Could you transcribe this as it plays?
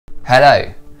Hello,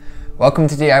 welcome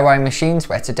to DIY Machines,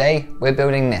 where today we're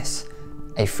building this,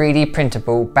 a 3D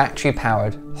printable battery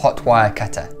powered hot wire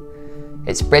cutter.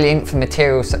 It's brilliant for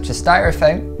materials such as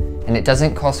styrofoam, and it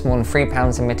doesn't cost more than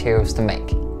 £3 in materials to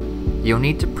make. You'll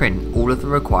need to print all of the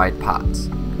required parts.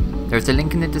 There is a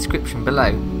link in the description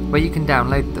below where you can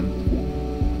download them.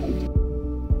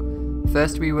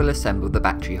 First we will assemble the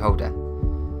battery holder.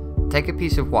 Take a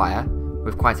piece of wire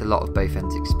with quite a lot of both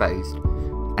ends exposed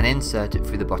and insert it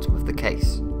through the bottom of the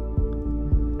case.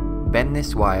 Bend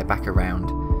this wire back around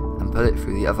and pull it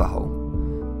through the other hole.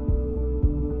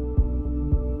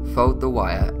 Fold the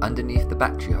wire underneath the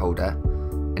battery holder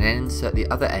and then insert the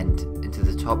other end into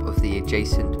the top of the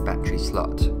adjacent battery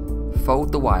slot.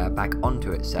 Fold the wire back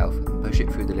onto itself and push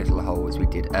it through the little hole as we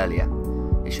did earlier.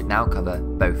 It should now cover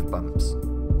both bumps.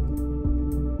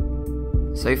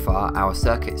 So far our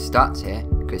circuit starts here,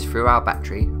 goes through our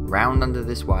battery, round under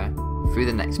this wire, through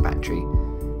the next battery,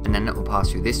 and then it will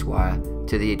pass through this wire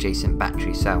to the adjacent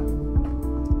battery cell.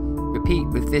 Repeat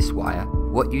with this wire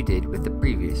what you did with the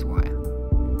previous wire.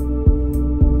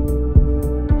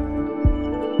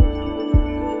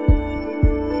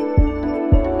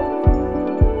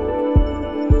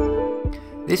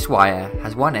 This wire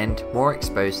has one end more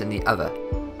exposed than the other.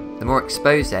 The more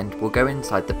exposed end will go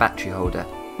inside the battery holder.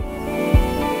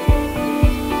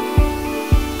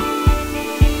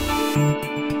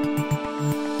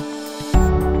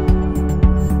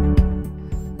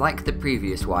 Like the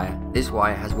previous wire, this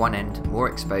wire has one end more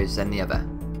exposed than the other,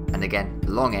 and again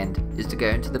the long end is to go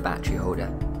into the battery holder.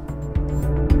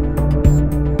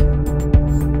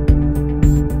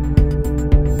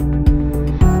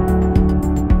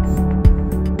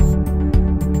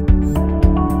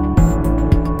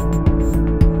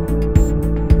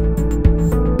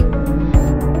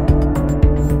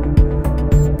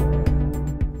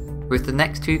 With the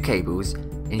next two cables,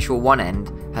 ensure one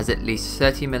end has at least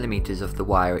 30mm of the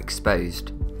wire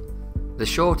exposed. The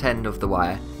short end of the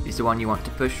wire is the one you want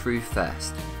to push through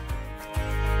first.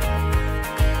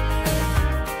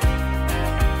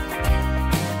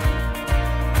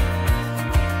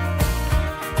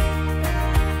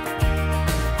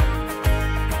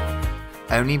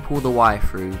 Only pull the wire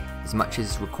through as much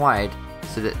as is required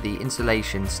so that the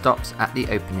insulation stops at the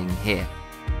opening here.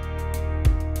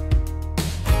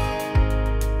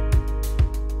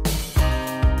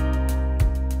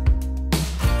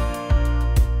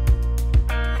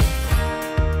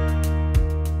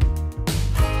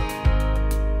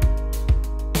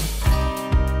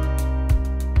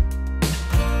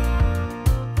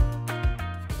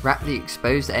 Wrap the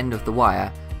exposed end of the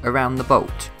wire around the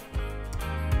bolt.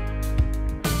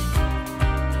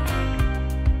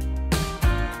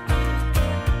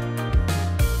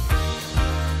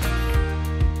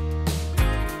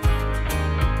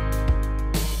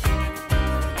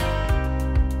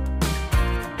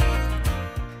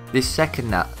 This second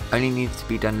nut only needs to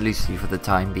be done loosely for the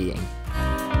time being.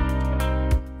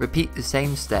 Repeat the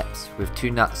same steps with two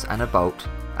nuts and a bolt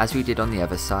as we did on the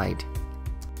other side.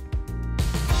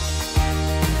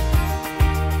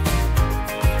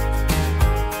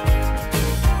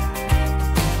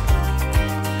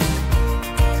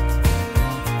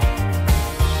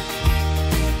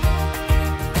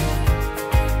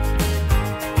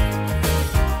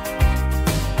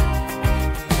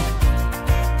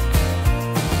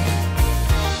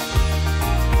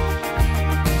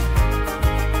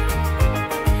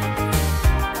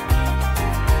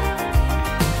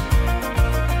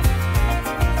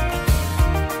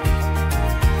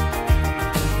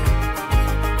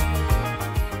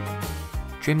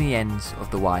 Trim the ends of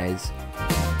the wires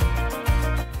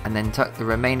and then tuck the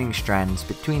remaining strands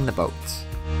between the bolts.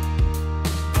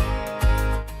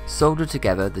 Solder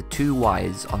together the two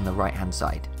wires on the right hand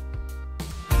side.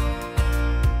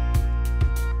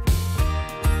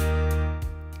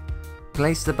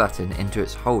 Place the button into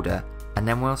its holder and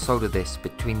then we'll solder this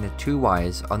between the two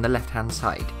wires on the left hand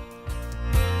side.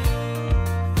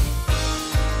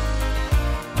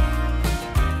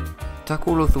 Tuck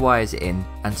all of the wires in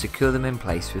and secure them in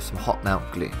place with some hot melt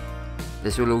glue.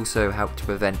 This will also help to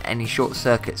prevent any short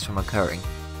circuits from occurring.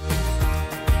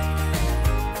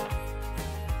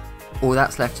 All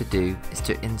that's left to do is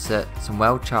to insert some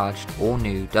well charged all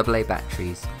new AA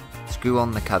batteries, screw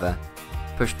on the cover,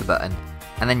 push the button,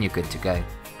 and then you're good to go.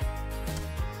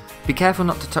 Be careful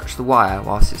not to touch the wire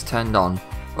whilst it's turned on,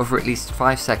 or for at least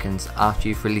 5 seconds after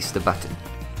you've released the button.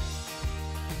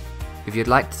 If you'd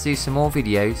like to see some more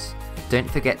videos, don't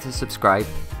forget to subscribe,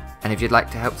 and if you'd like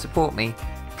to help support me,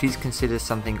 please consider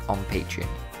something on Patreon.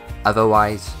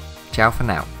 Otherwise, ciao for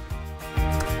now.